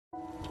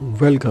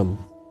Welcome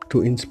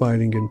to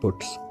Inspiring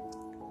Inputs.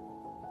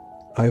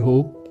 I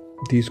hope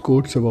these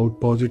quotes about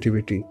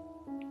positivity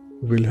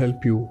will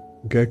help you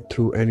get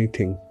through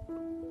anything.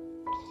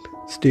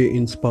 Stay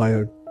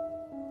inspired,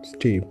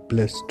 stay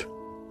blessed.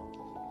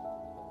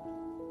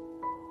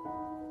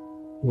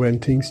 When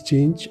things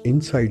change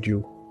inside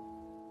you,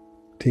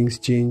 things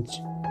change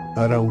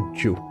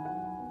around you.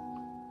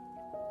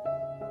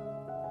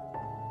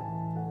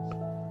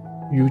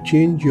 You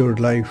change your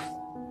life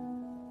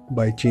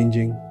by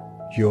changing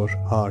your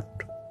heart.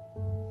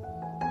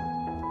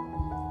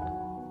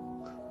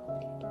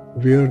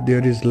 Where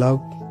there is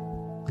love,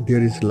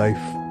 there is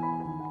life.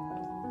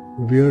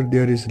 Where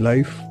there is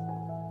life,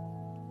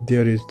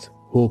 there is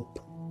hope.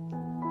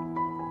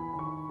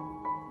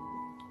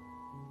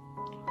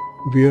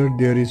 Where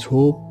there is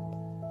hope,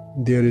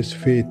 there is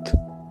faith.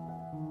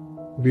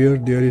 Where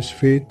there is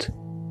faith,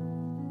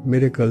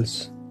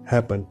 miracles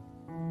happen.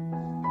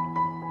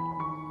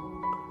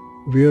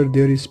 Where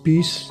there is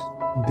peace,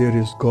 there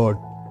is God.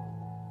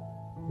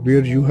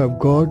 Where you have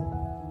God,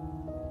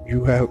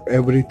 you have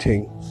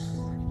everything.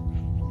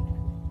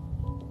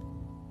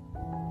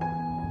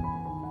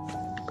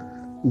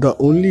 The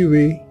only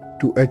way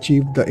to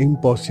achieve the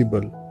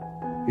impossible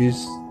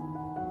is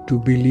to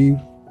believe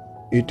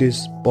it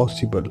is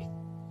possible.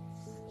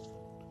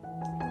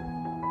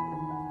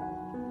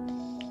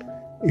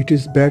 It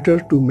is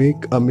better to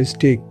make a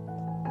mistake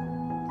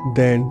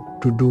than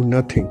to do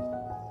nothing.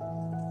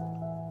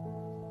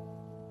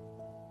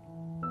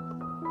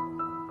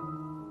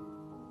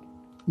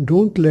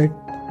 Don't let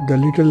the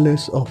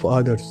littleness of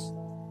others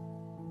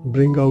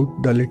bring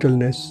out the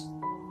littleness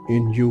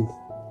in you.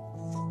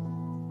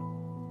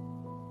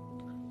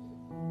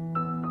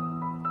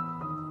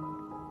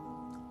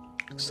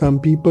 Some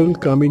people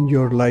come in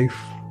your life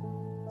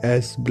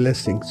as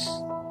blessings.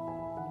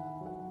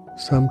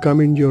 Some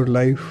come in your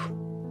life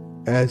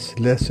as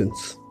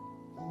lessons.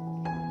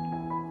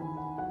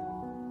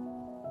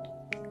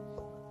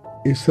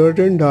 A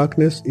certain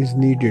darkness is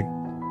needed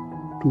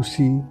to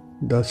see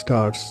the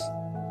stars.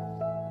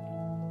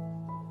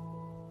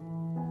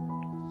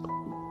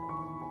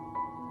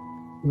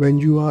 When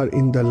you are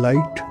in the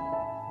light,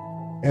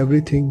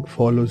 everything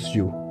follows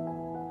you.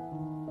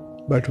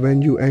 But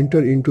when you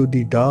enter into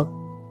the dark,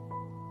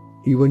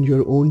 even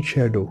your own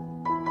shadow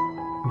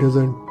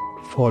doesn't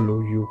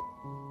follow you.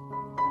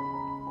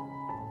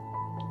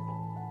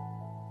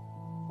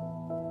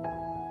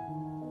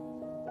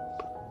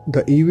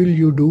 The evil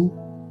you do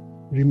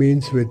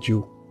remains with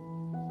you.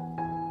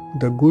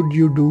 The good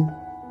you do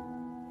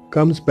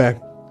comes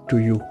back to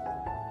you.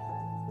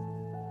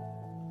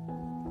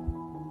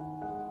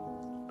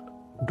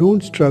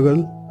 Don't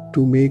struggle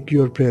to make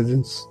your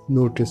presence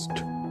noticed.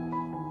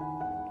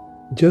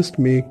 Just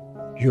make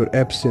your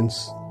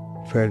absence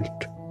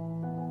felt.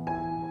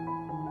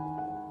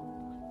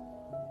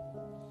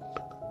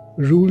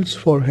 Rules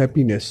for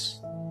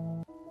happiness: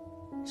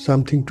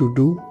 something to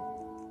do,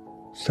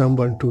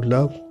 someone to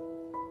love,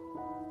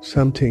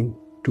 something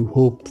to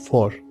hope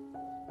for.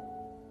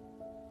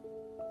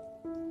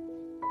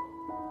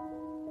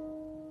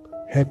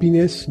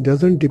 Happiness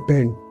doesn't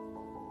depend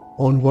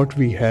on what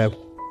we have,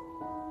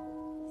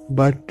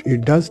 but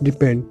it does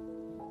depend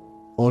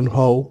on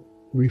how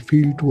we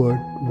feel toward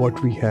what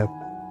we have.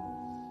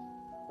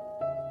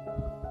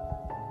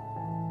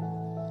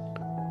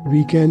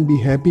 We can be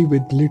happy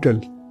with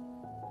little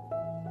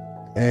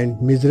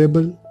and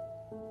miserable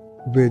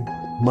with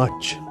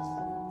much.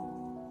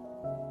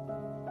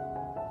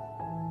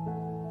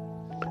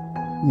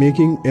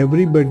 Making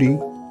everybody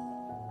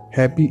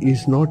happy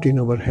is not in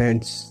our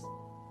hands,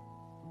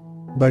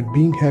 but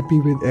being happy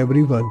with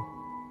everyone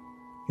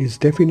is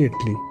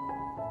definitely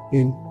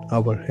in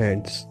our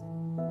hands.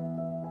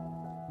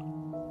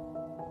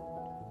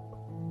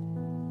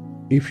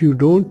 If you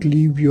don't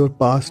leave your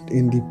past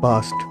in the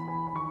past,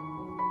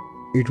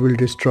 it will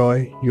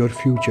destroy your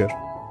future.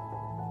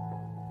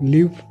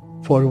 Live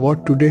for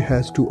what today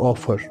has to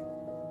offer,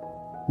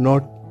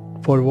 not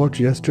for what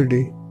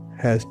yesterday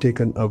has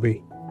taken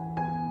away.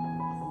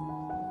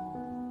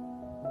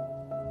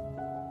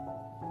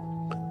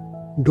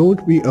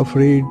 Don't be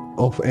afraid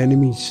of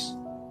enemies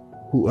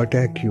who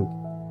attack you.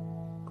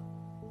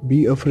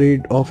 Be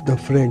afraid of the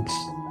friends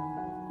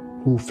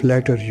who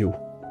flatter you.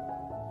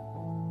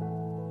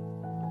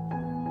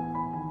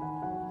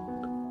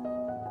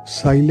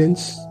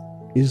 Silence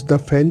is the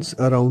fence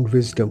around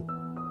wisdom.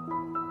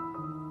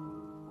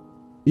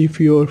 If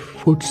your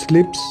foot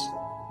slips,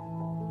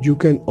 you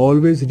can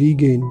always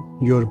regain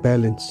your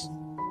balance.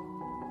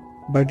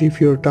 But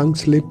if your tongue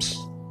slips,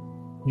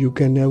 you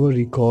can never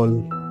recall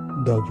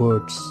the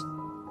words.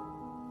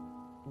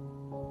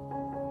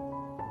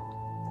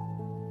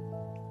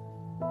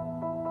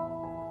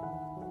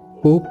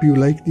 Hope you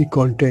like the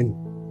content.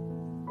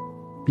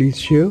 Please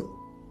share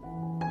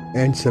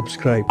and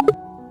subscribe.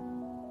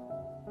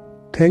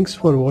 Thanks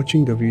for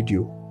watching the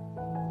video.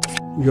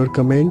 Your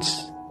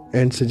comments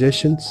and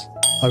suggestions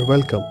are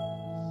welcome.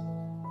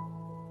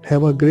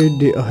 Have a great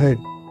day ahead.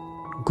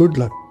 Good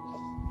luck.